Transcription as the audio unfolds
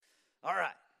All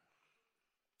right.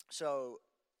 So,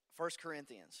 1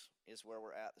 Corinthians is where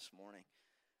we're at this morning.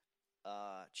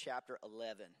 Chapter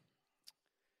 11.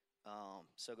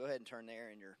 So go ahead and turn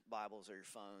there in your Bibles or your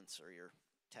phones or your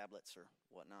tablets or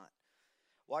whatnot.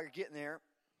 While you're getting there,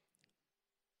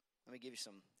 let me give you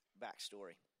some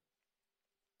backstory.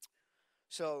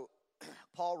 So,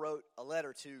 Paul wrote a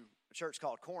letter to a church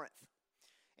called Corinth.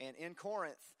 And in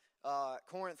Corinth,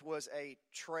 Corinth was a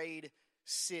trade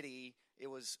city. It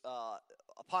was a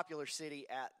popular city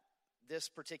at this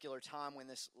particular time when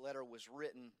this letter was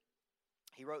written.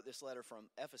 He wrote this letter from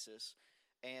Ephesus,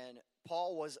 and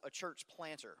Paul was a church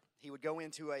planter. He would go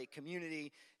into a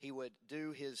community, he would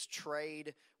do his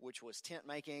trade, which was tent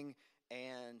making,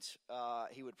 and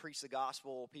he would preach the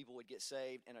gospel, people would get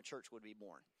saved, and a church would be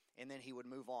born. And then he would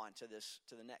move on to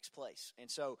the next place. And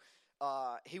so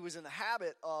he was in the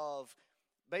habit of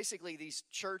basically these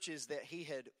churches that he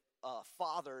had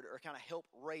fathered or kind of helped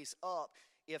raise up.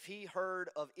 If he heard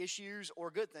of issues or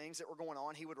good things that were going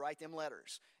on, he would write them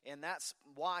letters. And that's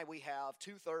why we have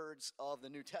 2/3 of the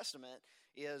New Testament,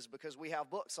 is because we have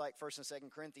books like 1st and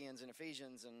 2nd Corinthians and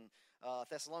Ephesians and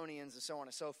Thessalonians and so on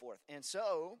and so forth. And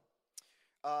so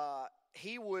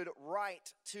he would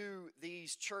write to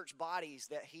these church bodies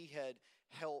that he had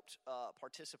helped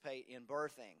participate in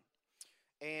birthing.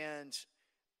 And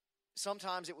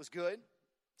sometimes it was good,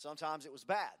 sometimes it was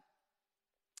bad.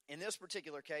 In this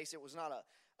particular case, it was not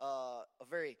a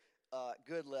very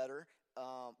good letter.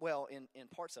 Well, in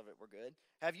parts of it were good.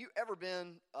 Have you ever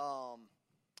been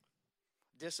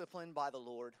disciplined by the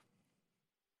Lord?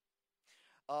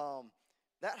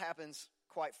 That happens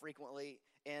quite frequently.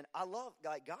 And I love,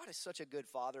 like, God is such a good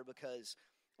father, because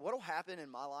what will happen in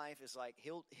my life is, like,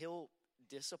 he'll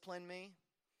discipline me,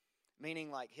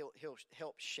 meaning, like, he'll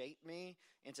help shape me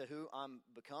into who I'm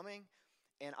becoming.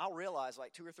 And I'll realize,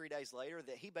 like, 2 or 3 days later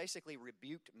that he basically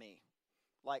rebuked me.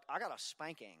 Like, I got a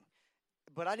spanking,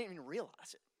 but I didn't even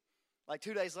realize it. Like,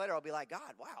 2 days later, I'll be like,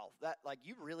 God, wow, that, like,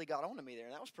 you really got onto me there,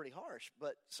 and that was pretty harsh.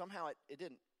 But somehow it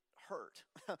didn't hurt.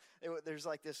 There's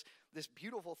like this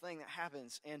beautiful thing that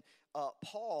happens. And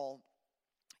Paul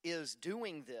is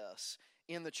doing this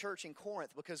in the church in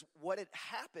Corinth, because what had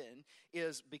happened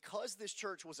is, because this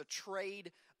church was a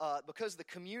trade, because the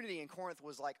community in Corinth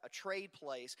was like a trade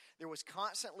place, there was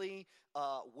constantly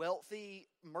wealthy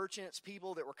merchants,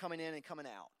 people that were coming in and coming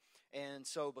out. And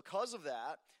so because of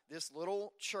that, this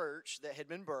little church that had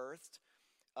been birthed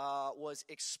was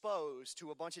exposed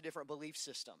to a bunch of different belief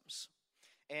systems.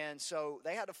 And so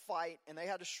they had to fight and they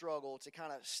had to struggle to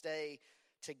kind of stay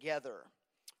together.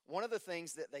 One of the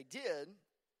things that they did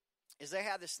is they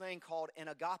had this thing called an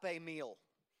agape meal,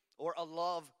 or a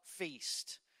love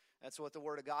feast. That's what the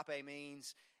word agape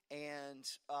means. And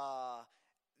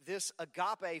this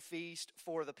agape feast,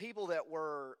 for the people that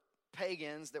were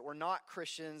pagans, that were not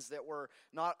Christians, that were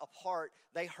not a part,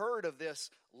 they heard of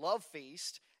this love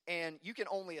feast. And you can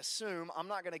only assume, I'm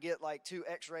not going to get like too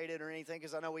X-rated or anything,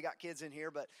 because I know we got kids in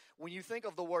here, but when you think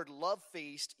of the word love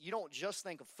feast, you don't just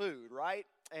think of food, right?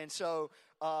 And so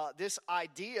this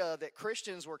idea that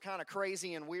Christians were kind of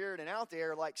crazy and weird and out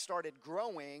there, like, started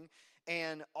growing,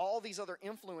 and all these other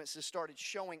influences started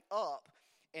showing up.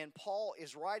 And Paul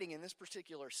is writing in this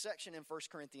particular section in 1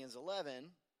 Corinthians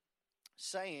 11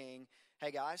 saying,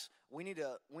 hey guys, we need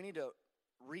to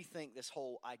rethink this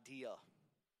whole idea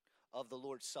of the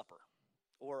Lord's Supper,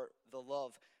 or the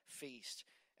love feast,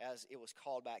 as it was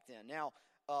called back then. Now,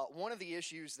 one of the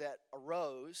issues that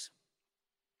arose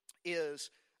is,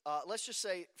 let's just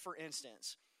say, for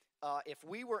instance, if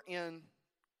we were in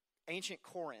ancient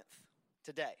Corinth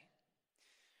today,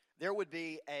 there would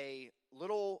be a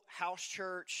little house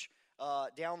church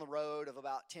down the road of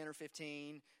about 10 or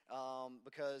 15,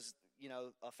 because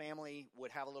a family would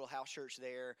have a little house church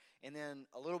there. And then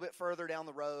a little bit further down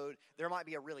the road, there might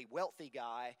be a really wealthy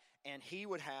guy, and he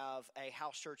would have a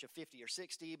house church of 50 or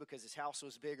 60 because his house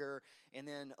was bigger. And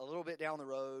then a little bit down the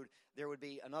road, there would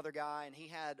be another guy, and he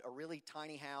had a really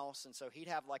tiny house, and so he'd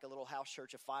have like a little house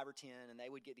church of 5 or 10, and they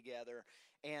would get together.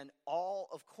 And all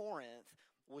of Corinth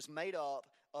was made up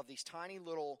of these tiny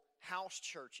little house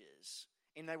churches,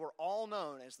 and they were all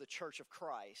known as the Church of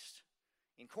Christ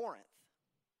in Corinth.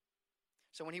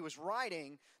 So when he was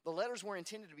writing, the letters were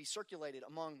intended to be circulated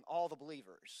among all the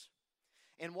believers.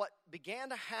 And what began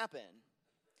to happen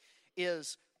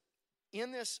is,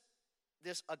 in this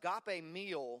agape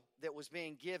meal that was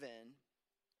being given,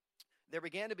 there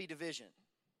began to be division.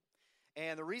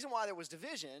 And the reason why there was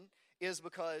division is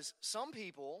because some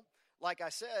people, like I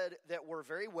said, that were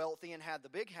very wealthy and had the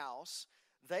big house,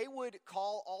 they would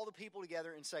call all the people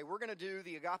together and say, we're going to do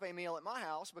the agape meal at my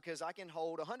house because I can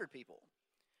hold 100 people.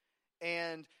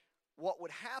 And what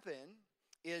would happen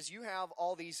is you have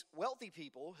all these wealthy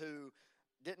people who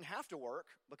didn't have to work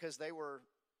because they were,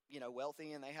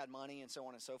 wealthy and they had money and so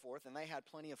on and so forth, and they had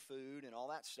plenty of food and all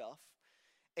that stuff.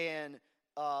 And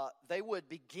they would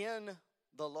begin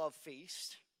the love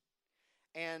feast,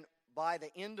 and by the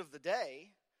end of the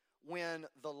day, when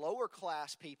the lower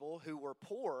class people who were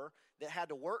poor that had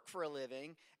to work for a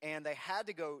living and they had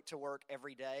to go to work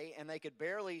every day and they could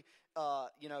barely,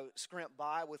 scrimp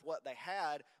by with what they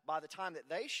had, by the time that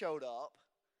they showed up,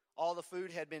 all the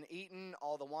food had been eaten,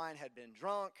 all the wine had been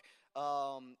drunk,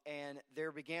 and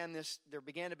there began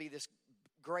to be this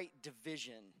great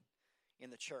division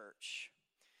in the church.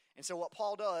 And so what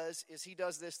Paul does is he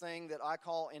does this thing that I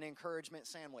call an encouragement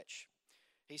sandwich.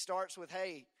 He starts with,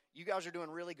 hey, you guys are doing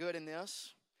really good in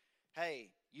this.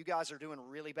 Hey, you guys are doing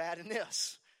really bad in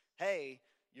this. Hey,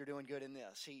 you're doing good in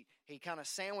this. He kind of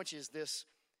sandwiches this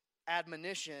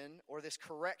admonition or this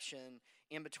correction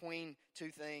in between two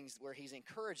things where he's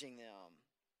encouraging them.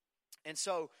 And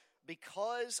so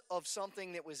because of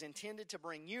something that was intended to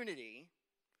bring unity,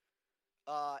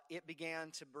 it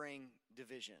began to bring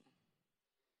division.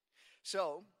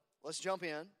 So let's jump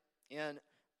in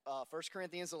 1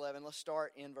 Corinthians 11. Let's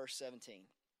start in verse 17.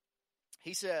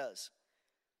 He says,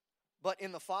 "But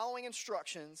in the following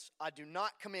instructions, I do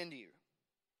not commend you,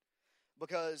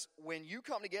 because when you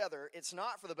come together, it's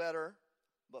not for the better,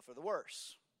 but for the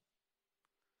worse."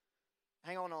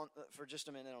 Hang on for just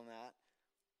a minute on that.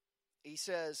 He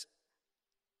says,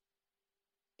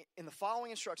 in the following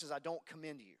instructions, I don't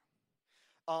commend you.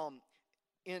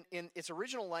 In its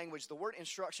original language, the word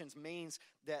instructions means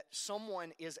that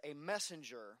someone is a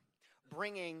messenger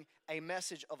bringing a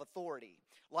message of authority.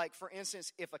 Like, for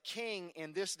instance, if a king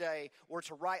in this day were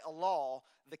to write a law,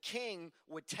 the king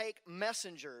would take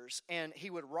messengers and he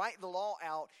would write the law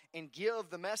out and give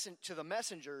the message to the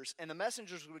messengers, and the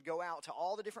messengers would go out to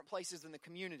all the different places in the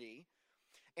community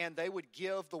and they would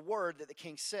give the word that the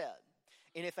king said.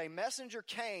 And if a messenger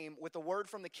came with the word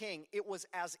from the king, it was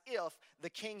as if the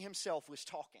king himself was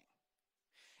talking.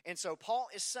 And so Paul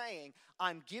is saying,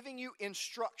 I'm giving you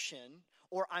instruction,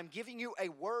 or I'm giving you a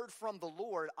word from the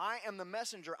Lord. I am the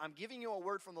messenger. I'm giving you a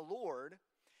word from the Lord,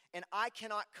 and I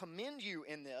cannot commend you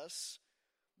in this,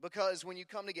 because when you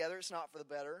come together, it's not for the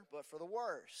better, but for the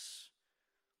worse.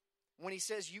 When he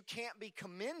says you can't be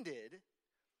commended,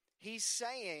 he's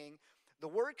saying the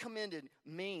word commended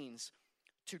means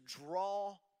to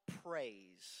draw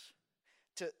praise,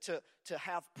 to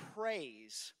have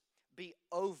praise be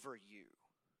over you.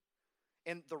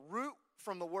 And the root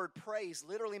from the word praise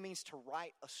literally means to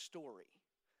write a story.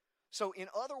 So in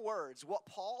other words, what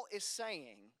Paul is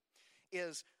saying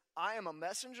is, I am a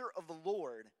messenger of the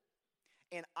Lord,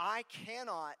 and I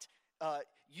cannot,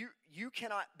 you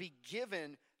cannot be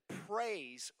given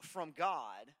praise from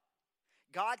God.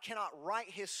 God cannot write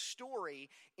his story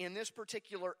in this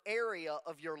particular area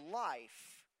of your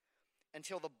life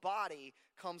until the body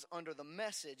comes under the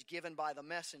message given by the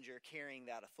messenger carrying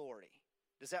that authority.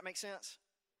 Does that make sense?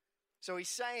 So he's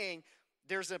saying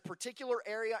there's a particular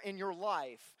area in your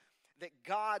life that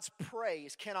God's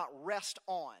praise cannot rest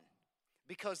on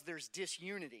because there's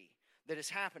disunity that is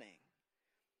happening.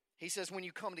 He says when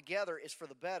you come together, it's for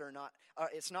the better,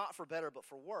 it's not for better, but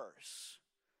for worse.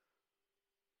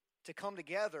 To come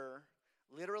together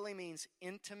literally means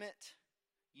intimate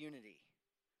unity.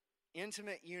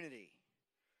 Intimate unity.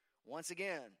 Once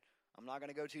again, I'm not going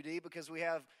to go too deep because we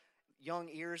have young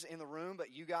ears in the room,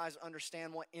 but you guys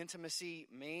understand what intimacy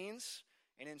means.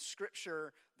 And in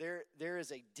Scripture, there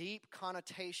is a deep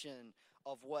connotation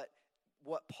of what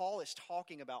Paul is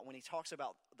talking about when he talks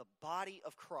about the body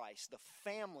of Christ, the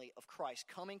family of Christ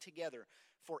coming together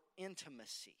for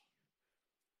intimacy.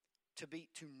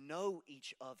 To know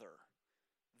each other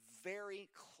very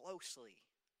closely,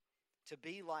 to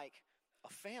be like a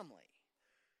family.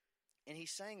 And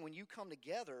he's saying when you come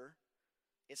together,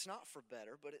 it's not for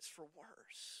better, but it's for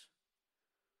worse.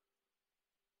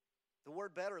 The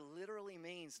word better literally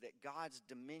means that God's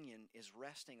dominion is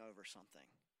resting over something.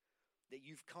 That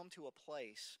you've come to a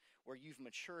place where you've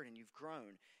matured and you've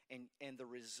grown, and the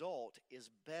result is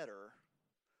better,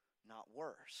 not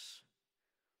worse.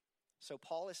 So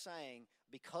Paul is saying,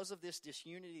 because of this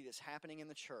disunity that's happening in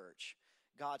the church,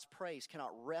 God's praise cannot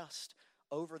rest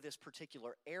over this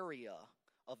particular area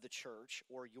of the church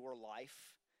or your life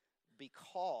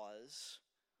because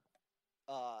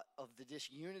of the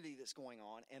disunity that's going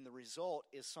on, and the result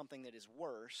is something that is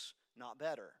worse, not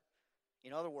better.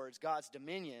 In other words, God's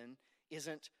dominion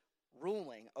isn't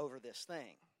ruling over this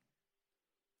thing.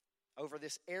 Over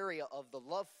this area of the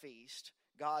love feast,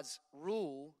 God's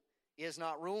rule is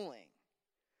not ruling.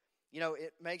 You know,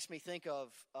 it makes me think of,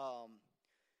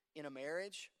 in a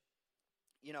marriage,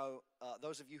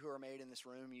 those of you who are married in this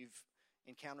room, you've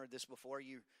encountered this before.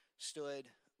 You stood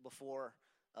before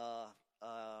a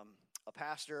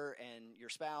pastor and your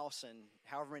spouse and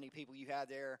however many people you had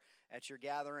there at your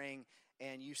gathering,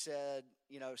 and you said,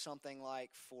 something like,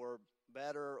 for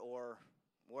better or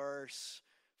worse,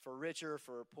 for richer,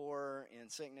 for poorer, in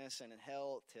sickness and in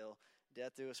health, till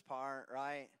death do us part,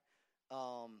 right?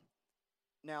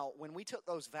 Now, when we took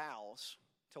those vows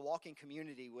to walk in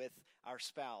community with our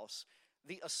spouse,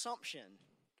 the assumption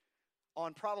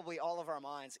on probably all of our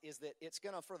minds is that it's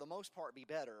going to, for the most part, be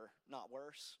better, not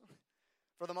worse.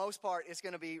 For the most part, it's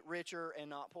going to be richer and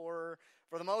not poorer.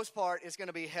 For the most part, it's going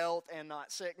to be health and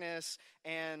not sickness.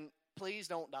 And please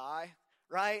don't die,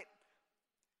 right?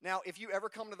 Now, if you ever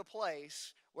come to the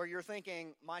place where you're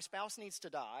thinking, my spouse needs to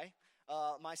die,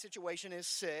 my situation is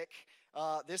sick,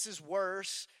 this is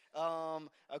worse,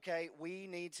 okay, we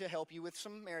need to help you with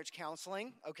some marriage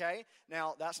counseling, okay?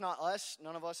 Now, that's not us.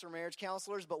 None of us are marriage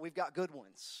counselors, but we've got good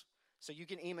ones. So you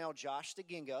can email Josh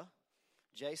Staginga,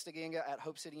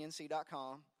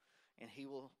 jstaginga@hopecitync.com, and he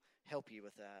will help you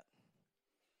with that.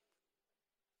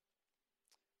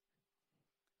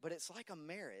 But it's like a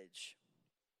marriage.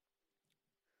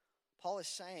 Paul is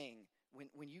saying,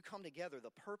 when you come together,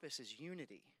 the purpose is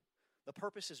unity. The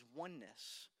purpose is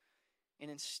oneness.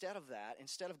 And instead of that,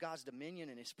 instead of God's dominion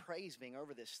and his praise being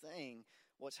over this thing,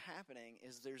 what's happening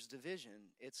is there's division.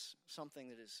 It's something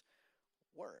that is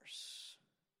worse.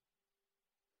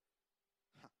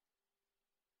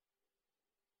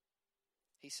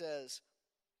 He says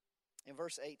in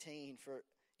verse 18,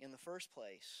 in the first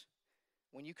place,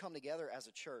 when you come together as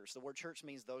a church, the word church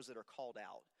means those that are called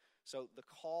out. So the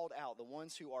called out, the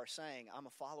ones who are saying, I'm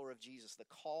a follower of Jesus, the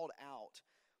called out,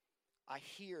 I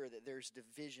hear that there's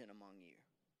division among you.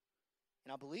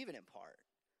 And I believe it in part.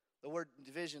 The word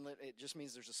division, it just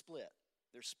means there's a split.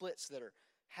 There's splits that are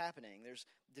happening. There's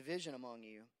division among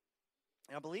you.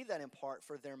 And I believe that in part,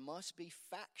 for there must be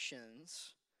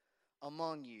factions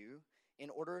among you in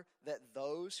order that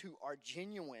those who are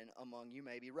genuine among you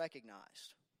may be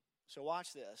recognized. So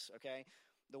watch this, okay?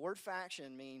 The word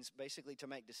faction means basically to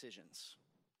make decisions.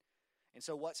 And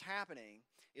so what's happening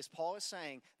is Paul is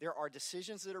saying there are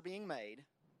decisions that are being made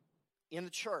in the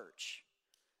church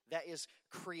that is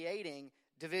creating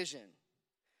division.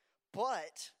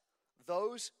 But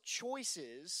those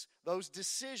choices, those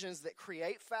decisions that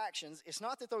create factions, it's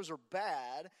not that those are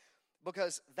bad,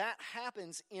 because that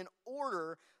happens in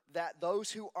order that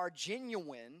those who are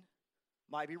genuine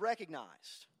might be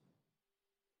recognized.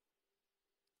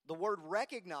 The word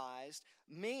recognized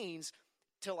means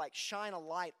to shine a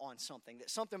light on something, that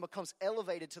something becomes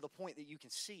elevated to the point that you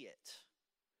can see it.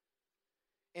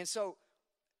 And so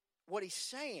what he's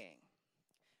saying,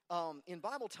 in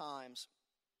Bible times,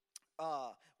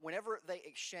 whenever they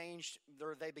exchanged,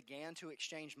 or they began to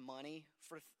exchange money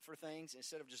for things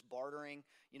instead of just bartering,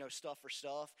 stuff for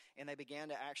stuff, and they began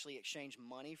to actually exchange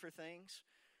money for things,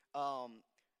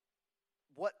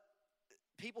 what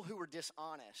people who were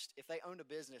dishonest, if they owned a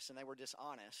business and they were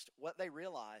dishonest, what they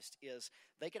realized is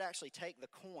they could actually take the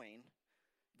coin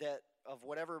of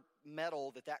whatever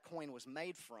metal that coin was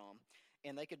made from,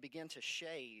 and they could begin to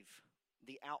shave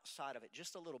the outside of it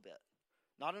just a little bit.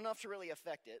 Not enough to really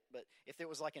affect it, but if it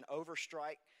was like an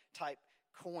overstrike type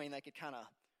coin, they could kind of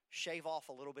shave off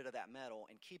a little bit of that metal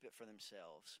and keep it for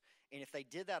themselves. And if they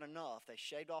did that enough, they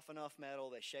shaved off enough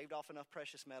metal, they shaved off enough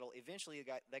precious metal, eventually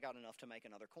they got enough to make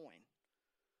another coin.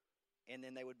 And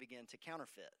then they would begin to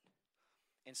counterfeit.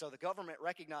 And so the government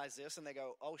recognized this, and they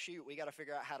go, oh shoot, we got to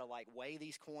figure out how to weigh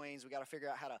these coins. We got to figure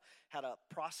out how to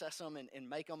process them and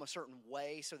make them a certain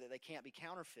way so that they can't be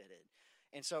counterfeited.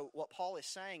 And so what Paul is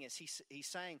saying is he's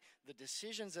saying the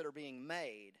decisions that are being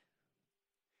made,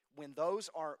 when those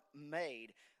are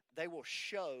made, they will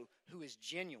show who is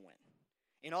genuine.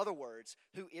 In other words,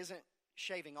 who isn't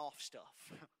shaving off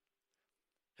stuff.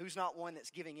 Who's not one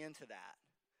that's giving into that.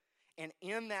 And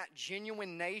in that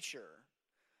genuine nature,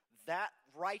 that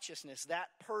righteousness, that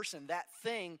person, that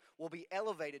thing will be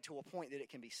elevated to a point that it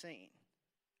can be seen.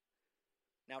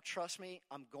 Now, trust me,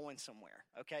 I'm going somewhere,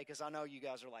 okay? Because I know you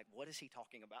guys are like, what is he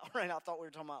talking about, right? I thought we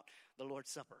were talking about the Lord's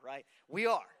Supper, right? We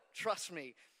are. Trust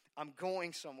me, I'm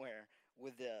going somewhere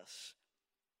with this.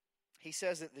 He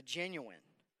says that the genuine,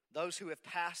 those who have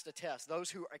passed a test,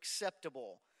 those who are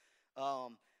acceptable,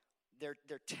 they're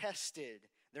tested.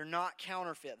 They're not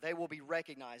counterfeit. They will be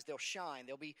recognized. They'll shine.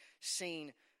 They'll be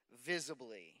seen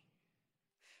visibly.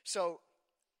 So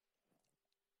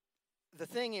the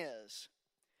thing is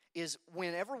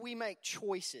whenever we make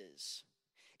choices,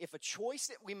 if a choice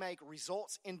that we make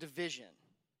results in division,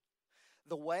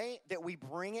 the way that we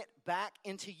bring it back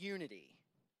into unity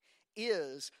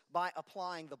is by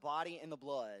applying the body and the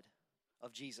blood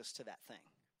of Jesus to that thing.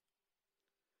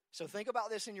 So think about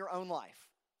this in your own life,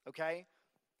 okay?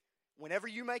 Whenever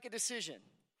you make a decision,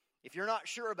 if you're not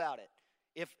sure about it,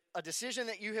 if a decision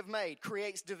that you have made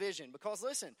creates division, because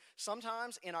listen,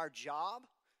 sometimes in our job,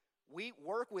 we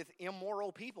work with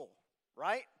immoral people,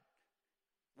 right?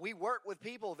 We work with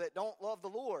people that don't love the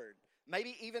Lord.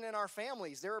 Maybe even in our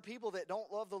families, there are people that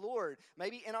don't love the Lord.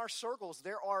 Maybe in our circles,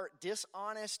 there are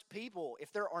dishonest people.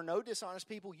 If there are no dishonest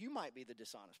people, you might be the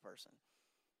dishonest person.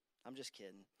 I'm just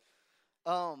kidding.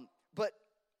 But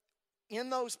in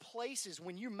those places,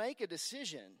 when you make a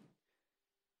decision,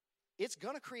 it's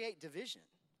going to create division.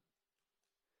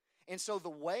 And so the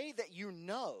way that you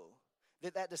know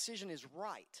that that decision is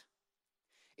right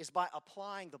is by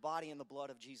applying the body and the blood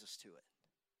of Jesus to it.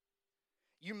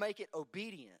 You make it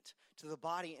obedient to the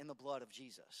body and the blood of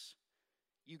Jesus.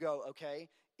 You go, okay,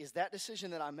 is that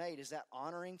decision that I made, is that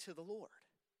honoring to the Lord?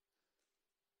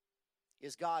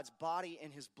 Is God's body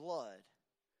and his blood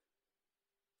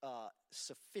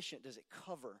sufficient? Does it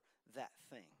cover that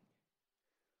thing?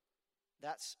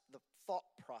 That's the thought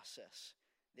process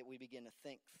that we begin to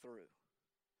think through.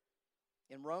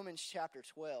 In Romans chapter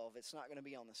 12, it's not going to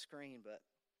be on the screen, but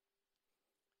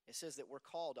it says that we're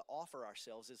called to offer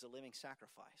ourselves as a living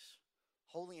sacrifice,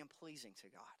 holy and pleasing to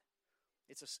God.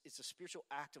 It's a spiritual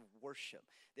act of worship,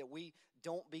 that we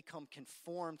don't become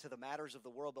conformed to the matters of the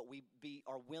world, but we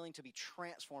are willing to be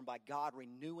transformed by God,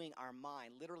 renewing our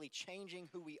mind, literally changing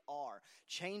who we are,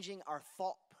 changing our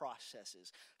thought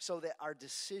processes so that our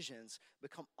decisions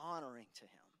become honoring to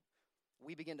him.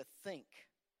 We begin to think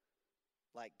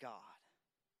like God.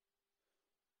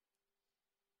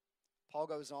 Paul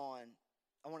goes on.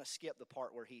 I want to skip the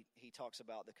part where he talks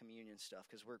about the communion stuff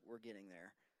because we're getting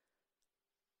there.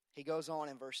 He goes on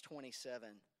in verse 27.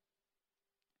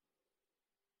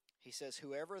 He says,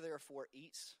 "Whoever therefore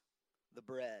eats the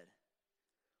bread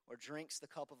or drinks the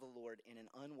cup of the Lord in an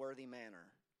unworthy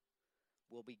manner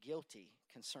will be guilty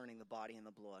concerning the body and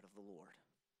the blood of the Lord."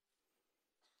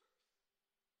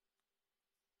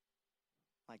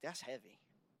 Like, that's heavy.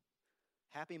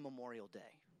 Happy Memorial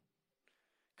Day.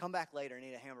 Come back later and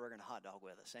eat a hamburger and a hot dog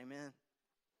with us. Amen?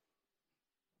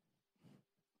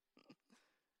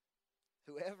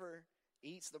 Whoever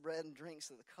eats the bread and drinks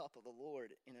of the cup of the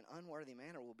Lord in an unworthy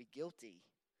manner will be guilty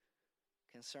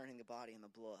concerning the body and the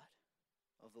blood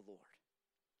of the Lord.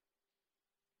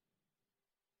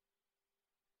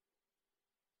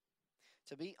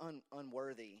 To be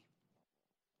unworthy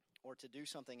or to do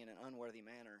something in an unworthy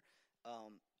manner,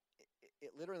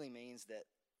 it literally means that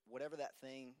whatever that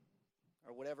thing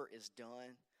or whatever is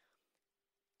done,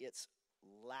 it's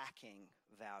lacking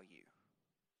value.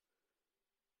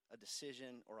 A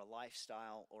decision or a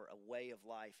lifestyle or a way of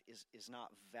life is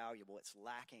not valuable. It's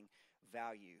lacking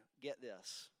value. Get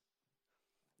this.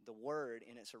 The word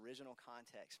in its original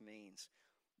context means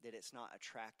that it's not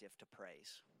attractive to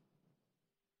praise.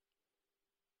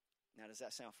 Now, does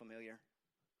that sound familiar?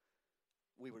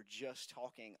 We were just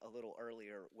talking a little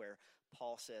earlier where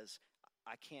Paul says,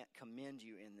 I can't commend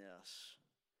you in this,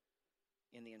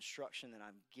 in the instruction that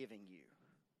I'm giving you.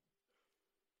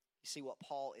 You see, what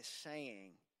Paul is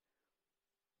saying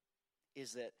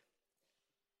is that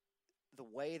the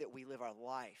way that we live our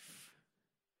life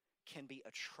can be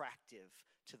attractive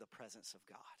to the presence of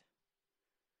God.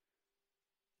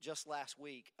 Just last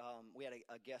week, we had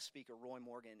a guest speaker, Roy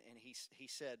Morgan, and he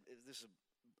said,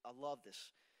 I love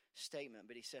this statement,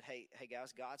 but he said, hey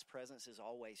guys, God's presence is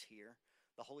always here.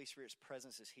 The Holy Spirit's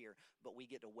presence is here, but we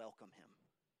get to welcome him.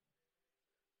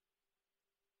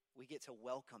 We get to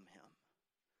welcome him.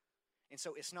 And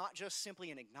so it's not just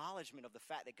simply an acknowledgement of the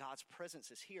fact that God's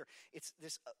presence is here. It's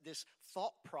this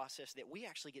thought process that we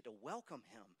actually get to welcome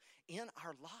him in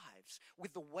our lives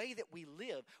with the way that we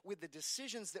live, with the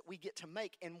decisions that we get to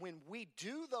make. And when we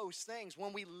do those things,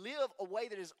 when we live a way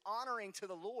that is honoring to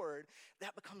the Lord,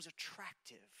 that becomes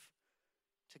attractive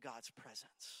to God's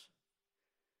presence.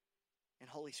 And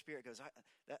Holy Spirit goes,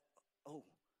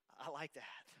 I like that.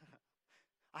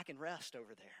 I can rest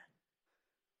over there.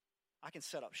 I can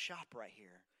set up shop right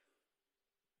here.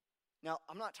 Now,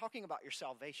 I'm not talking about your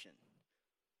salvation.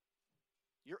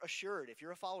 You're assured. If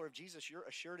you're a follower of Jesus, you're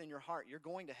assured in your heart. You're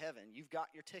going to heaven. You've got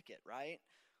your ticket, right?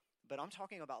 But I'm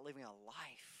talking about living a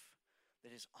life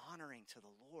that is honoring to the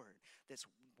Lord. That's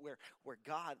where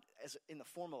God, as in the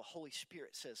form of the Holy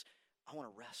Spirit, says, I want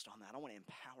to rest on that. I want to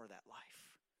empower that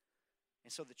life.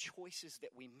 And so the choices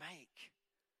that we make,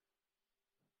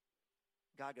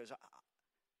 God goes,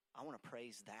 I want to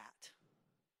praise that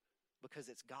because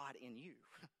it's God in you.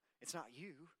 It's not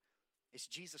you. It's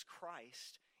Jesus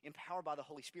Christ empowered by the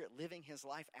Holy Spirit, living his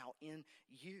life out in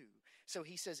you. So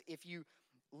he says, if you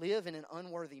live in an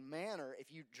unworthy manner,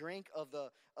 if you drink of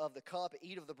the cup,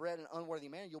 eat of the bread in an unworthy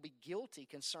manner, you'll be guilty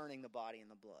concerning the body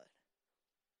and the blood.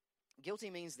 Guilty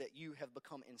means that you have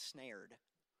become ensnared,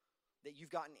 that you've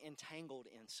gotten entangled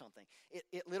in something.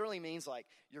 It literally means like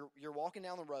you're walking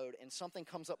down the road and something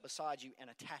comes up beside you and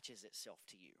attaches itself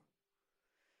to you.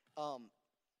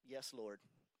 Yes, Lord.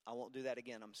 I won't do that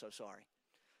again. I'm so sorry.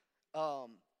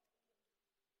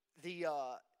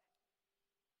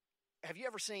 Have you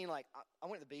ever seen, like, I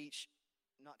went to the beach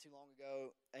not too long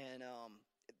ago, and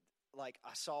like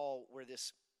I saw where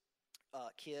this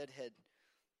kid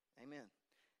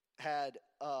had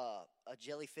a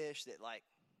jellyfish that like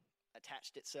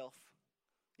attached itself.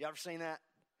 You ever seen that?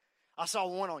 I saw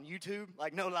one on YouTube,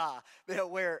 like no lie,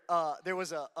 where there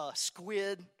was a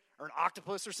squid or an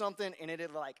octopus or something, and it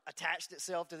had like attached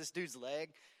itself to this dude's leg.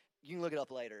 You can look it up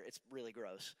later. It's really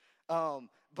gross.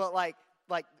 But like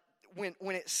when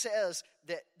it says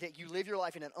that you live your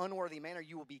life in an unworthy manner,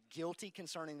 you will be guilty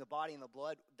concerning the body and the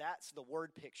blood. That's the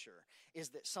word picture, is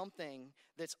that something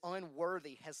that's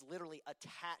unworthy has literally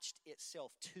attached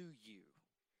itself to you.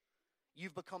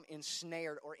 You've become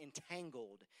ensnared or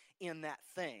entangled in that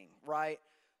thing, right?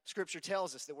 Scripture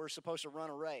tells us that we're supposed to run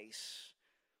a race,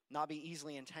 not be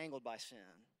easily entangled by sin.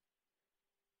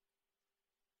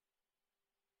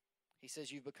 He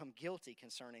says you've become guilty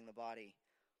concerning the body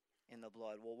and the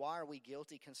blood. Well, why are we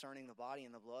guilty concerning the body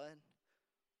and the blood?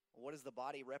 Well, what does the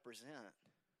body represent?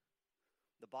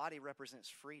 The body represents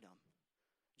freedom.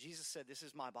 Jesus said, "This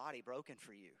is my body broken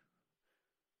for you."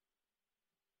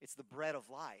 It's the bread of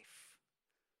life.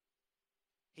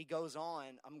 He goes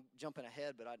on, I'm jumping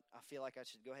ahead, but I feel like I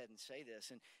should go ahead and say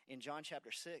this. And in John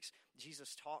chapter 6,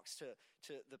 Jesus talks to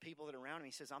the people that are around him.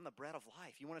 He says, "I'm the bread of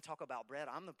life." You want to talk about bread?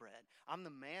 I'm the bread. I'm the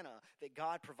manna that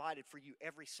God provided for you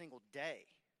every single day.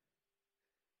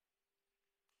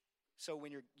 So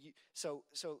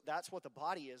so that's what the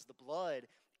body is. The blood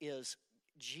is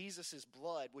Jesus'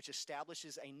 blood, which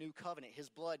establishes a new covenant. His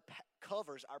blood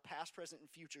covers our past, present, and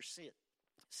future sin.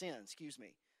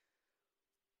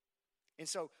 And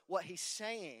so what he's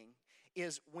saying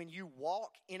is when you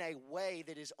walk in a way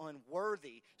that is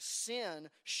unworthy, sin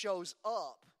shows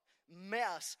up,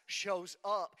 mess shows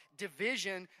up,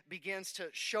 division begins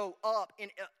to show up,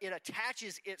 and it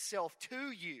attaches itself to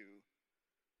you.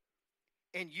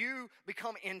 And you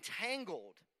become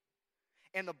entangled.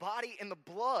 And the body and the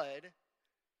blood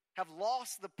have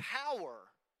lost the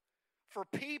power for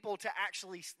people to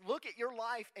actually look at your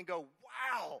life and go,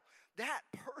 "Wow, that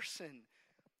person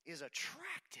is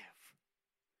attractive."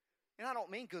 And I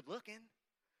don't mean good looking.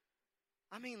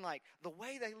 I mean like the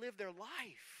way they live their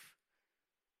life.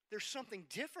 There's something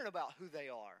different about who they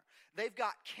are. They've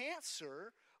got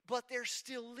cancer, but they're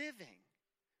still living.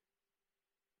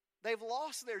 They've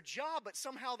lost their job, but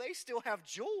somehow they still have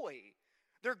joy.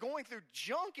 They're going through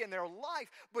junk in their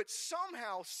life, but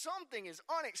somehow something is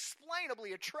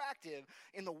unexplainably attractive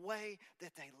in the way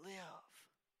that they live.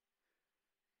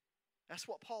 That's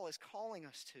what Paul is calling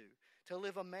us to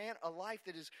live a life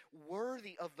that is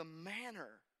worthy of the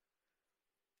manner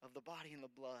of the body and the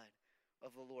blood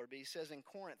of the Lord. But he says in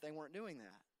Corinth, they weren't doing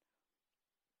that.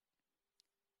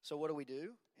 So what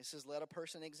do? It says, let a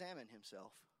person examine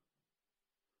himself.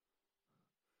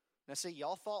 Now see,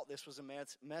 y'all thought this was a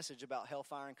message about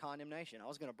hellfire and condemnation. I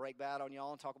was going to break bad on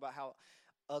y'all and talk about how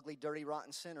ugly, dirty,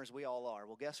 rotten sinners we all are.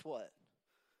 Well, guess what?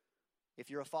 If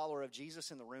you're a follower of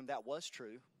Jesus in the room, that was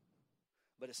true,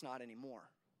 but it's not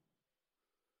anymore.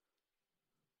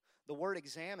 The word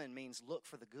examine means look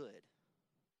for the good.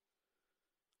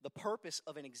 The purpose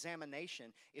of an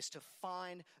examination is to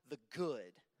find the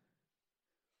good.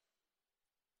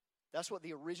 That's what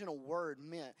the original word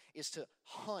meant, is to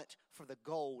hunt for the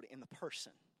gold in the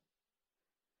person.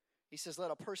 He says,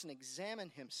 let a person examine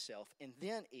himself and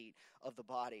then eat of the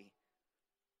body,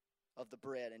 of the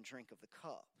bread, and drink of the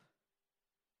cup.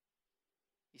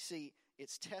 You see,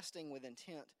 it's testing with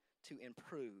intent to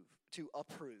improve, to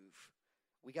approve.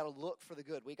 We got to look for the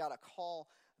good. We got to call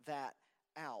that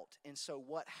out. And so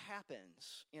what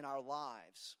happens in our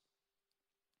lives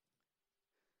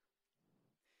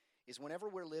is whenever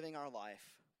we're living our life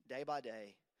day by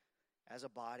day, as a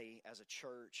body, as a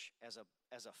church, as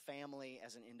a family,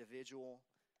 as an individual,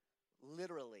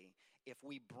 literally, if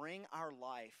we bring our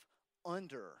life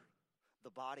under the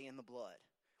body and the blood,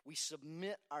 we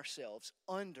submit ourselves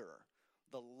under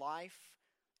the life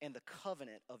and the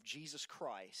covenant of Jesus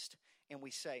Christ, and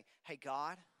we say, hey,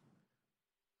 God,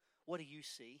 what do you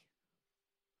see?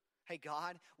 Hey,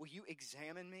 God, will you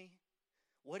examine me?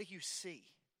 What do you see?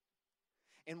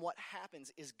 And what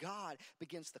happens is God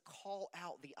begins to call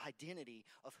out the identity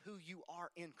of who you are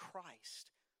in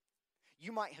Christ.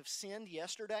 You might have sinned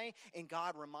yesterday, and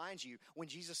God reminds you when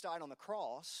Jesus died on the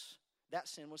cross, that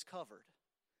sin was covered,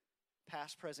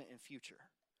 past, present, and future.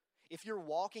 If you're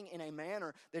walking in a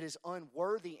manner that is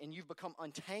unworthy and you've become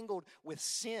untangled with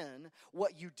sin,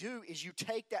 what you do is you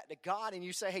take that to God and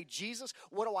you say, hey, Jesus,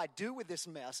 what do I do with this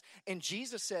mess? And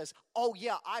Jesus says, oh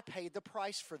yeah, I paid the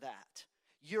price for that.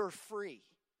 You're free.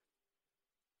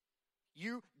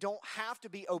 You don't have to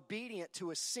be obedient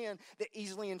to a sin that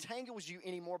easily entangles you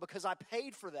anymore because I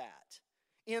paid for that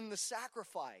in the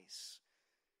sacrifice.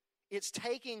 It's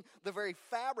taking the very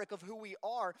fabric of who we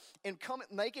are and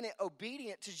making it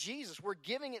obedient to Jesus. We're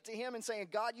giving it to Him and saying,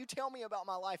 God, you tell me about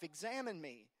my life. Examine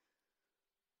me.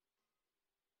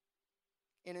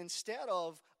 And instead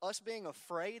of us being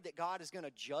afraid that God is going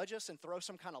to judge us and throw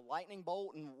some kind of lightning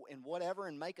bolt and whatever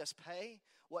and make us pay,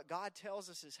 what God tells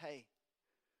us is, hey,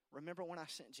 remember when I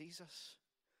sent Jesus?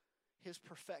 His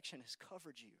perfection has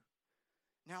covered you.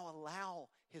 Now allow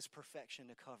His perfection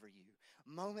to cover you.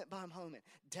 Moment by moment,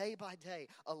 day by day,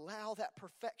 allow that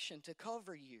perfection to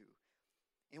cover you.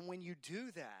 And when you do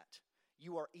that,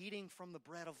 you are eating from the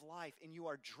bread of life and you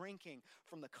are drinking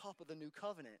from the cup of the new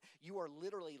covenant. You are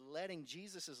literally letting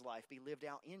Jesus' life be lived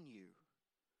out in you.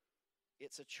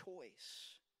 It's a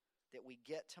choice that we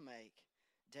get to make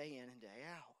day in and day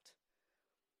out.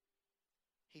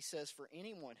 He says, for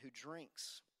anyone who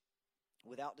drinks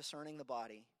without discerning the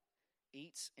body,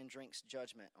 eats and drinks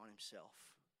judgment on himself.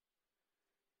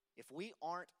 If we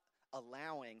aren't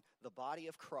allowing the body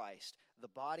of Christ, the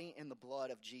body and the blood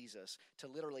of Jesus, to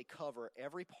literally cover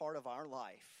every part of our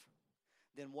life,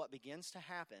 then what begins to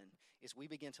happen is we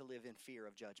begin to live in fear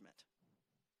of judgment.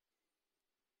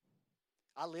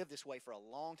 I lived this way for a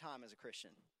long time as a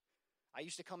Christian. I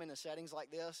used to come into settings like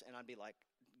this and I'd be like,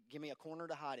 give me a corner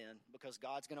to hide in because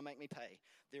God's going to make me pay.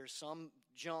 There's some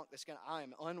junk that's going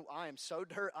to, I am so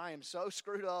dirt, I am so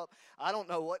screwed up. I don't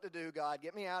know what to do, God.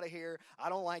 Get me out of here. I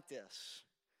don't like this.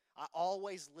 I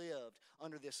always lived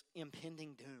under this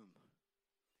impending doom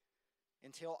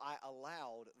until I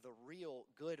allowed the real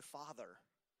good Father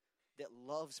that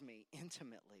loves me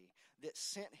intimately, that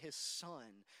sent His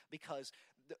Son, because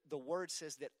the word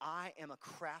says that I am a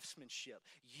craftsmanship.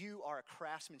 You are a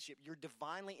craftsmanship. You're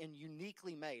divinely and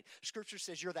uniquely made. Scripture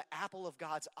says you're the apple of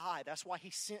God's eye. That's why He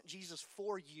sent Jesus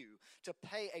for you, to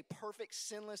pay a perfect,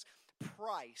 sinless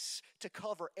price to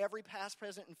cover every past,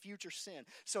 present, and future sin.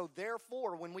 So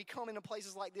therefore, when we come into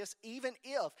places like this, even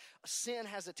if sin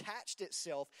has attached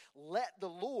itself, let the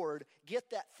Lord get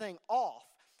that thing off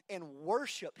and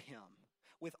worship Him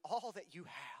with all that you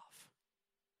have.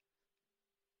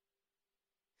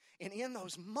 And in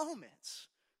those moments,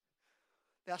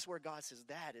 that's where God says,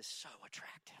 that is so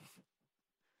attractive.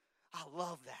 I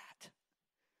love that.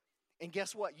 And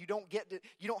guess what? You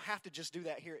don't have to just do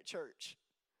that here at church.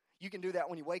 You can do that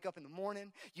when you wake up in the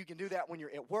morning. You can do that when you're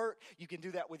at work. You can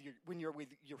do that when you're with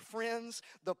your friends.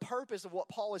 The purpose of what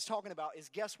Paul is talking about is,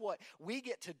 guess what? We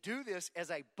get to do this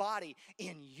as a body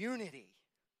in unity.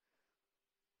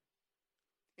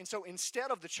 And so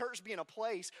instead of the church being a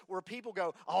place where people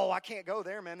go, oh, I can't go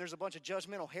there, man. There's a bunch of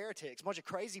judgmental heretics, a bunch of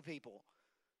crazy people.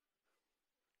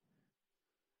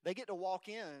 They get to walk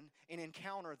in and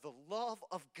encounter the love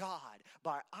of God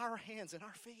by our hands and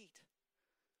our feet.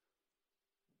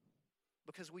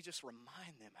 Because we just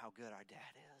remind them how good our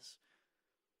dad is.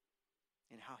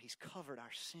 And how He's covered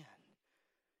our sin.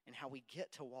 And how we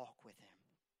get to walk with Him.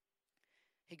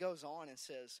 He goes on and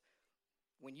says,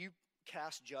 when you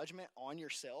cast judgment on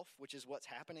yourself, which is what's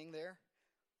happening there,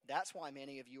 that's why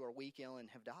many of you are weak, ill, and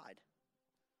have died.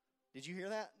 Did you hear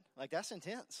that? Like, that's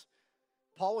intense.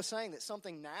 Paul was saying that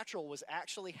something natural was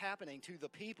actually happening to the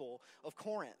people of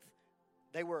Corinth.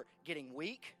 They were getting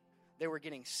weak, they were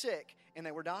getting sick, and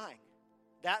they were dying.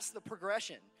 That's the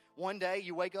progression. One day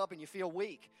you wake up and you feel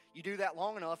weak. You do that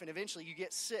long enough and eventually you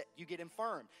get sick, you get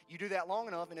infirm. You do that long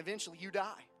enough and eventually you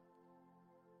die.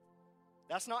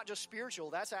 That's not just spiritual,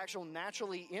 that's actual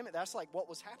naturally, that's like what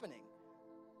was happening.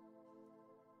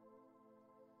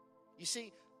 You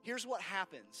see, here's what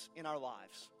happens in our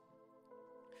lives.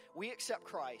 We accept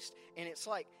Christ, and it's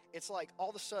like all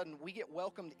of a sudden we get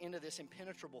welcomed into this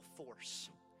impenetrable force.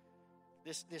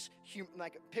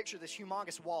 Picture this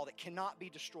humongous wall that cannot be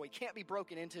destroyed, can't be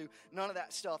broken into, none of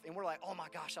that stuff. And we're like, oh my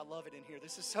gosh, I love it in here.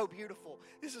 This is so beautiful.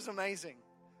 This is amazing.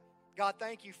 God,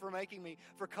 thank you for making me,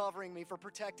 for covering me, for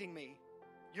protecting me.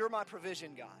 You're my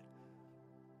provision, God.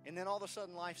 And then all of a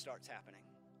sudden life starts happening,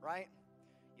 right?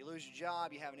 You lose your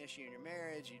job, you have an issue in your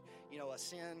marriage, a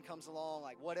sin comes along,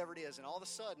 like whatever it is, and all of a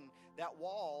sudden, that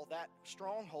wall, that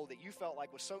stronghold that you felt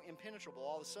like was so impenetrable,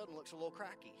 all of a sudden looks a little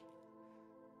cracky.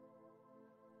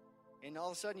 And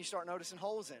all of a sudden, you start noticing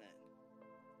holes in it.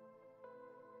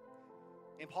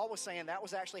 And Paul was saying that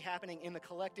was actually happening in the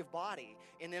collective body.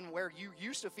 And then where you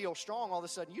used to feel strong, all of a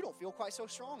sudden, you don't feel quite so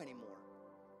strong anymore.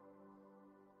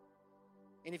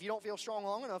 And if you don't feel strong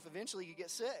long enough, eventually you get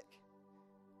sick.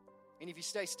 And if you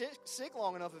stay sick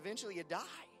long enough, eventually you die.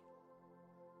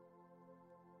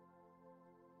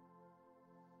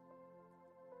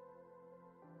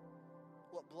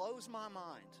 What blows my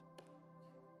mind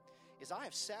is I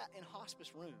have sat in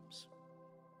hospice rooms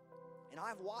and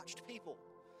I've watched people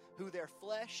who their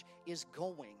flesh is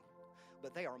going,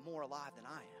 but they are more alive than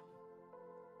I am.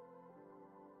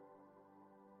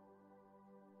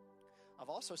 I've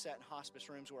also sat in hospice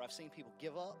rooms where I've seen people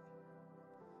give up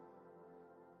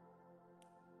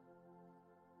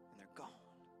and they're gone.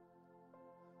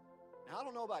 Now, I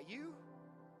don't know about you,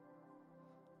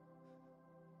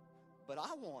 but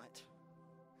I want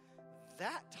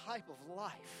that type of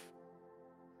life.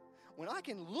 When I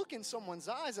can look in someone's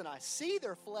eyes and I see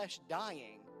their flesh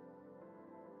dying,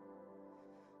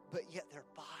 but yet their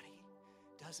body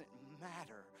doesn't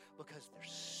matter because their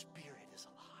spirit is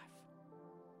alive.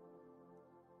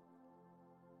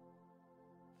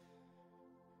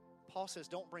 Paul says,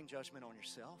 don't bring judgment on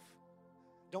yourself.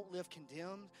 Don't live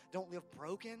condemned. Don't live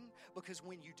broken. Because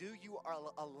when you do, you are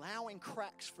allowing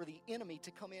cracks for the enemy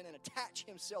to come in and attach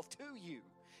himself to you.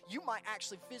 You might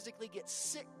actually physically get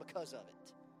sick because of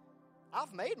it.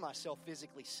 I've made myself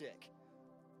physically sick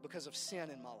because of sin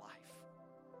in my life.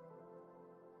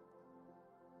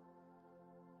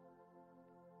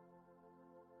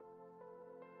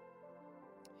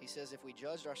 He says if we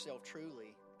judged ourselves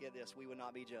truly, get this, we would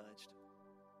not be judged.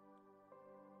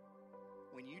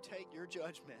 When you take your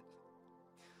judgment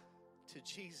to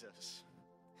Jesus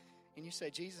and you say,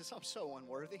 Jesus, I'm so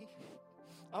unworthy.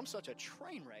 I'm such a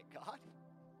train wreck, God.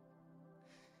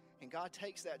 And God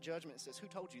takes that judgment and says, who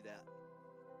told you that?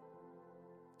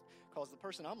 Because the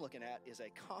person I'm looking at is a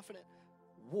confident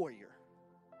warrior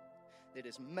that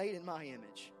is made in my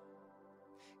image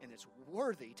and is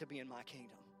worthy to be in my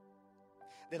kingdom.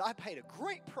 That I paid a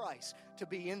great price to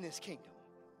be in this kingdom.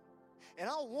 And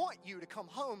I want you to come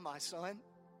home, my son,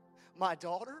 my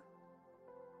daughter.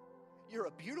 You're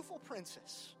a beautiful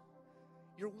princess.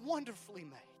 You're wonderfully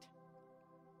made.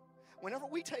 Whenever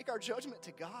we take our judgment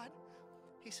to God,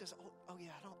 He says, oh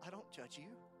yeah, I don't judge you.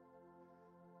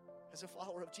 As a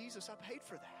follower of Jesus, I paid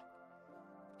for that.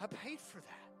 I paid for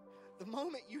that. The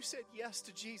moment you said yes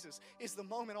to Jesus is the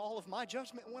moment all of my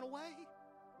judgment went away.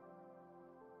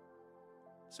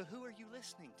 So who are you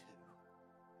listening to?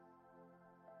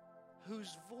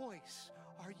 Whose voice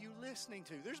are you listening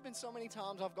to? There's been so many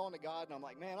times I've gone to God and I'm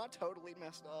like, man, I totally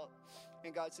messed up.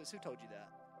 And God says, who told you that?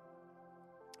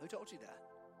 Who told you that?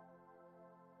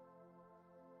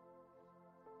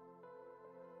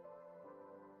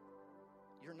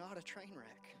 You're not a train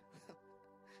wreck.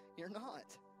 You're not.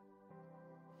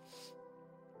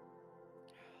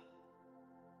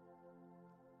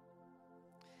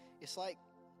 It's like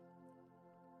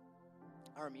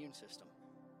our immune system.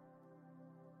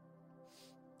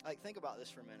 Like, think about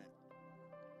this for a minute.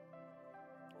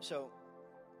 So,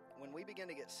 when we begin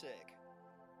to get sick,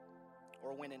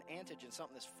 or when an antigen,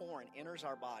 something that's foreign, enters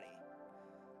our body,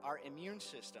 our immune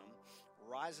system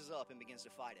rises up and begins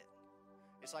to fight it.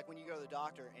 It's like when you go to the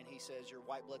doctor and he says your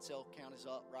white blood cell count is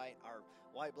up, right? Our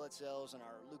white blood cells and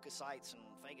our leukocytes and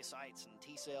phagocytes and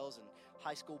T cells and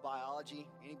high school biology.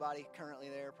 Anybody currently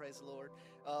there? Praise the Lord.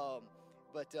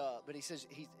 But he says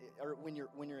when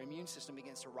your immune system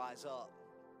begins to rise up,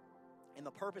 and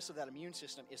the purpose of that immune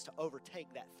system is to overtake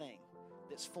that thing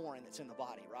that's foreign that's in the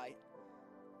body, right?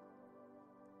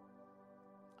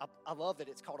 I love that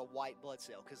it's called a white blood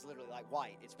cell because literally, like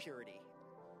white, it's purity.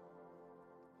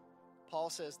 Paul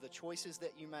says the choices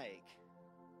that you make,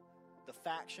 the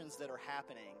factions that are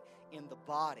happening in the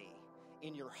body,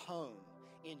 in your home,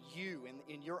 in you,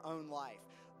 in your own life,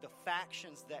 the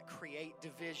factions that create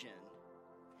division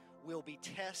will be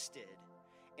tested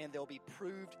and they'll be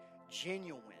proved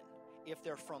genuine if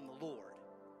they're from the Lord.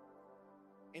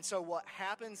 And so what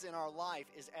happens in our life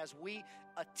is as we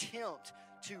attempt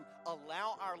to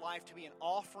allow our life to be an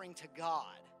offering to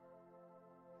God,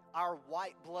 our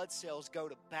white blood cells go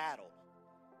to battle,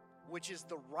 which is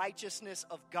the righteousness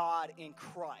of God in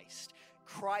Christ.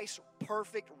 Christ's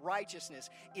perfect righteousness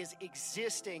is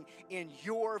existing in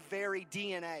your very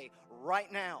DNA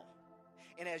right now.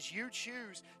 And as you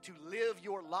choose to live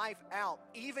your life out,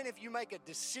 even if you make a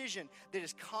decision that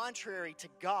is contrary to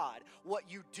God, what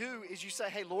you do is you say,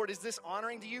 hey, Lord, is this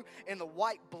honoring to you? And the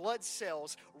white blood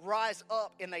cells rise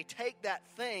up and they take that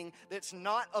thing that's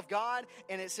not of God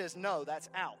and it says, no, that's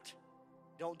out.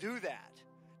 Don't do that.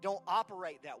 Don't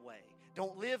operate that way.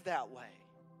 Don't live that way.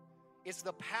 It's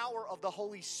the power of the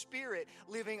Holy Spirit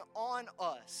living on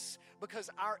us,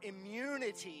 because our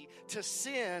immunity to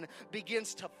sin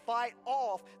begins to fight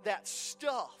off that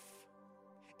stuff.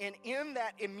 And in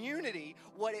that immunity,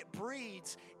 what it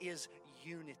breeds is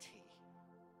unity.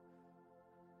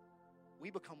 We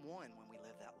become one when we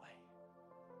live that way.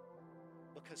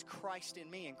 Because Christ in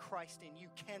me and Christ in you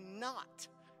cannot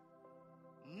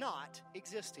not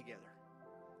exist together.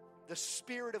 The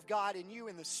Spirit of God in you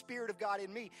and the Spirit of God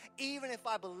in me, even if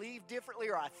I believe differently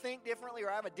or I think differently or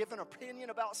I have a different opinion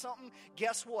about something,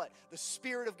 guess what? The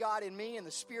Spirit of God in me and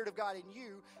the Spirit of God in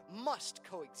you must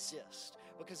coexist,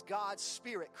 because God's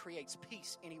Spirit creates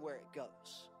peace anywhere it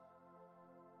goes.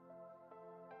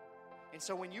 And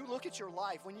so when you look at your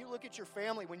life, when you look at your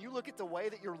family, when you look at the way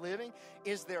that you're living,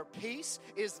 is there peace?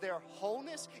 Is there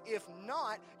wholeness? If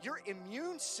not, your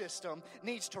immune system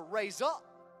needs to raise up.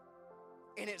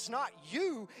 And it's not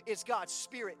you, it's God's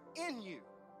Spirit in you.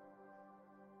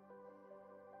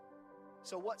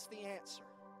 So what's the answer?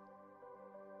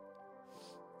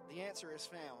 The answer is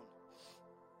found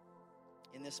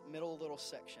in this middle little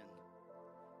section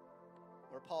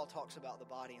where Paul talks about the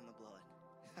body and the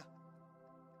blood.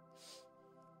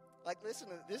 Like, listen,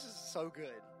 this is so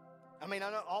good. I mean, I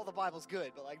know all the Bible's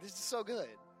good, but like, this is so good.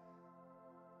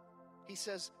 He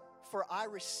says, for I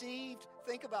received,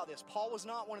 think about this, Paul was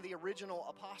not one of the original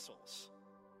apostles.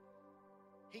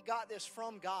 He got this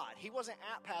from God. He wasn't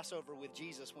at Passover with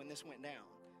Jesus when this went down.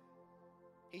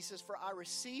 He says, for I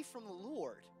received from the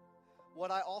Lord what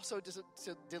I also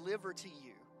deliver to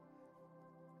you,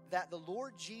 that the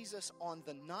Lord Jesus, on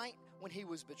the night when he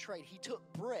was betrayed, he took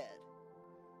bread,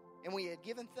 and when he had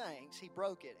given thanks, he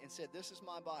broke it and said, this is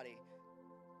my body,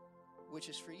 which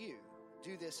is for you.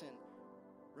 Do this in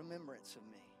remembrance of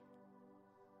me.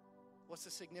 What's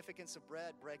the significance of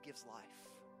bread? Bread gives life.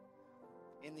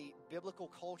 In the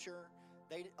biblical culture,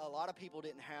 a lot of people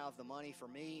didn't have the money for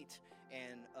meat,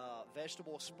 and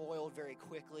vegetables spoiled very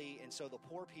quickly, and so the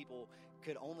poor people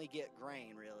could only get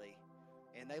grain, really.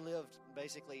 And they lived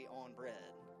basically on bread.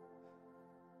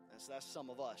 That's some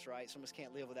of us, right? Some of us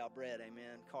can't live without bread,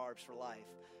 amen. Carbs for life.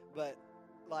 But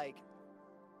like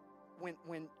when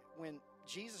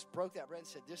Jesus broke that bread and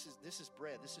said, this is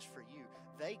bread, this is for you,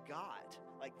 they got,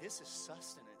 like, this is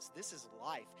sustenance, this is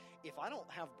life. If I don't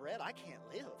have bread, I can't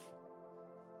live.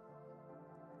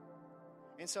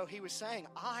 And so he was saying,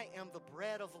 I am the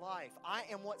bread of life. I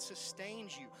am what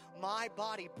sustains you. My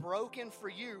body broken for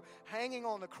you, hanging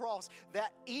on the cross.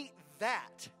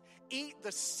 Eat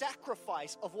the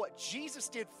sacrifice of what Jesus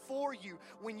did for you.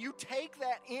 When you take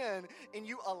that in and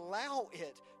you allow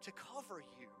it to cover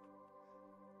you,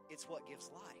 it's what gives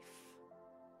life.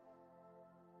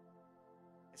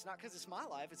 It's not because it's my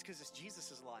life, it's because it's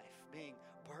Jesus' life being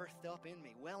birthed up in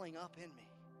me, welling up in me.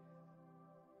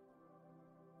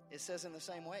 It says in the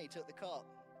same way, he took the cup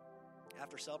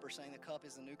after supper, saying, the cup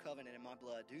is the new covenant in my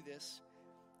blood. Do this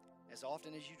as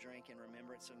often as you drink in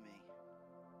remembrance of me.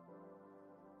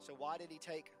 So why did he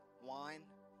take wine?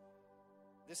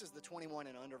 This is the 21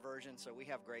 and under version, so we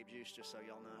have grape juice, just so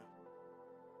y'all know.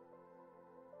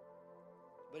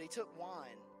 But he took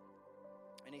wine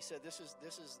and he said, this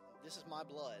is my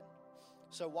blood.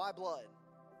 So why blood?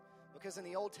 Because in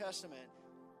the Old Testament,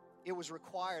 it was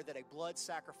required that a blood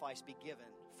sacrifice be given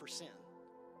for sin.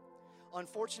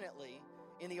 Unfortunately,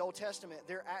 in the Old Testament,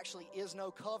 there actually is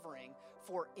no covering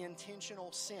for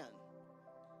intentional sin.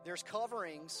 There's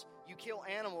coverings. You kill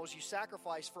animals, you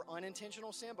sacrifice for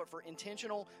unintentional sin, but for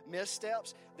intentional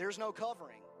missteps, there's no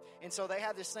covering. And so they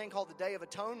had this thing called the Day of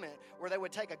Atonement, where they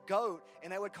would take a goat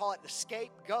and they would call it the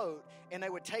scapegoat, and they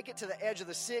would take it to the edge of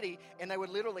the city and they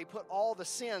would literally put all the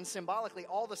sin, symbolically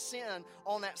all the sin,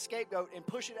 on that scapegoat and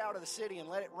push it out of the city and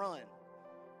let it run.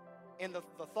 And the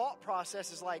thought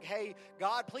process is like, hey,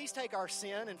 God, please take our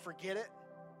sin and forget it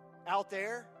out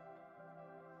there.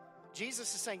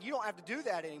 Jesus is saying, you don't have to do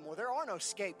that anymore. There are no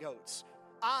scapegoats.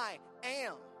 I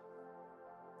am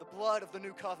the blood of the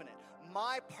new covenant.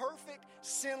 My perfect,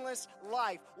 sinless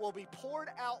life will be poured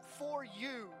out for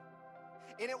you,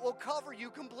 and it will cover you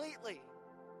completely.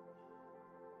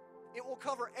 It will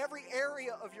cover every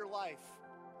area of your life,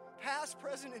 past,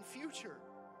 present, and future.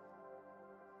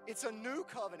 It's a new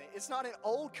covenant. It's not an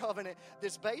old covenant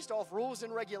that's based off rules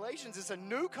and regulations. It's a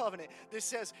new covenant that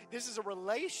says this is a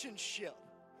relationship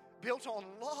built on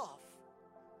love.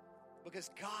 Because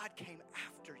God came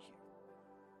after you.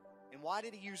 And why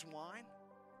did he use wine?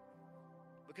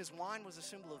 Because wine was a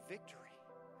symbol of victory.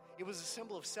 It was a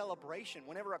symbol of celebration.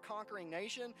 Whenever a conquering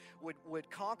nation would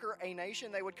conquer a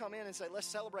nation, they would come in and say, let's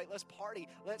celebrate, let's party,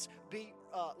 let's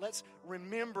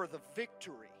remember the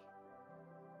victory.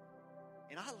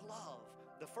 And I love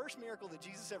the first miracle that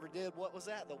Jesus ever did. What was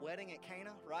that? The wedding at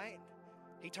Cana, right?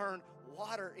 He turned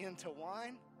water into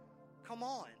wine. Come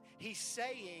on. He's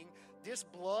saying, this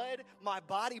blood, my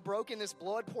body broken, this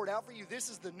blood poured out for you, this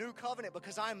is the new covenant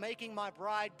because I'm making my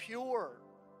bride pure.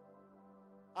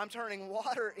 I'm turning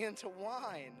water into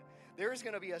wine. There's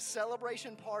going to be a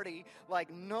celebration party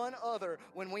like none other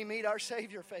when we meet our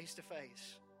Savior face to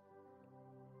face.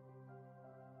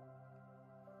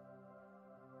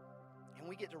 And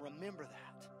we get to remember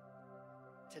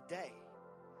that today.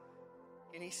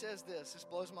 And he says this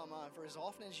blows my mind. For as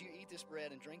often as you eat this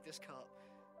bread and drink this cup,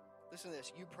 listen to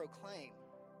this, you proclaim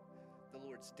the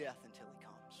Lord's death until he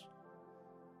comes.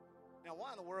 Now,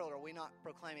 why in the world are we not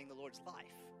proclaiming the Lord's life?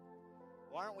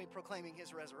 Why aren't we proclaiming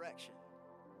his resurrection?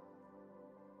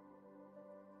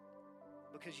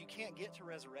 Because you can't get to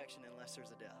resurrection unless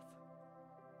there's a death.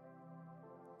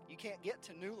 You can't get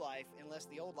to new life unless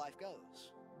the old life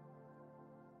goes.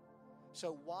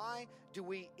 So why do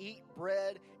we eat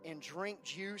bread and drink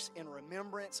juice in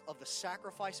remembrance of the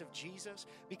sacrifice of Jesus?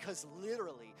 Because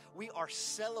literally we are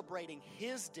celebrating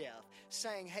his death,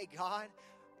 saying, hey God,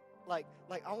 like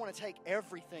I want to take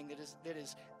everything that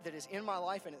is in my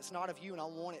life and it's not of you, and I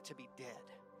want it to be dead.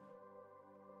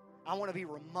 I want to be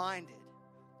reminded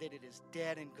that it is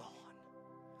dead and gone.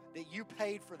 That you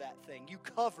paid for that thing. You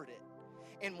covered it.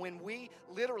 And when we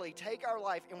literally take our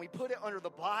life and we put it under the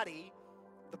body,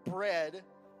 the bread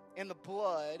and the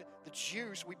blood, the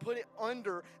juice, we put it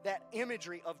under that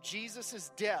imagery of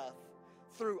Jesus' death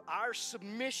through our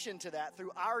submission to that,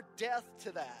 through our death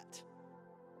to that.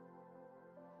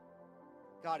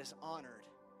 God is honored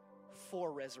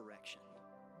for resurrection.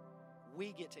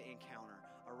 We get to encounter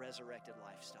a resurrected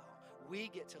lifestyle. We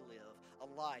get to live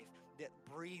a life that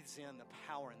breathes in the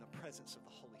power and the presence of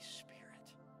the Holy Spirit.